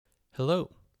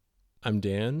Hello, I'm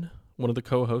Dan, one of the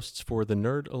co-hosts for the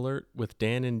Nerd Alert with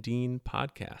Dan and Dean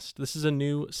podcast. This is a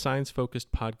new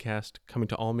science-focused podcast coming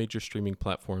to all major streaming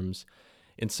platforms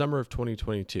in summer of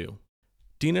 2022.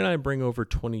 Dean and I bring over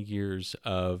 20 years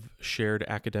of shared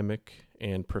academic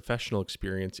and professional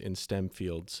experience in STEM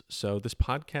fields, so this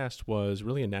podcast was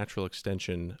really a natural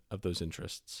extension of those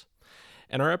interests.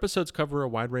 And our episodes cover a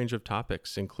wide range of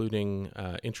topics, including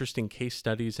interesting case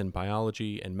studies in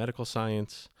biology and medical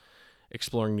science,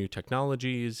 exploring new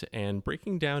technologies, and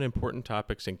breaking down important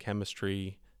topics in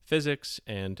chemistry, physics,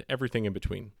 and everything in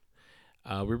between.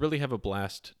 We really have a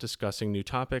blast discussing new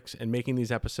topics and making these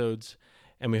episodes,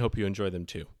 and we hope you enjoy them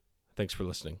too. Thanks for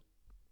listening.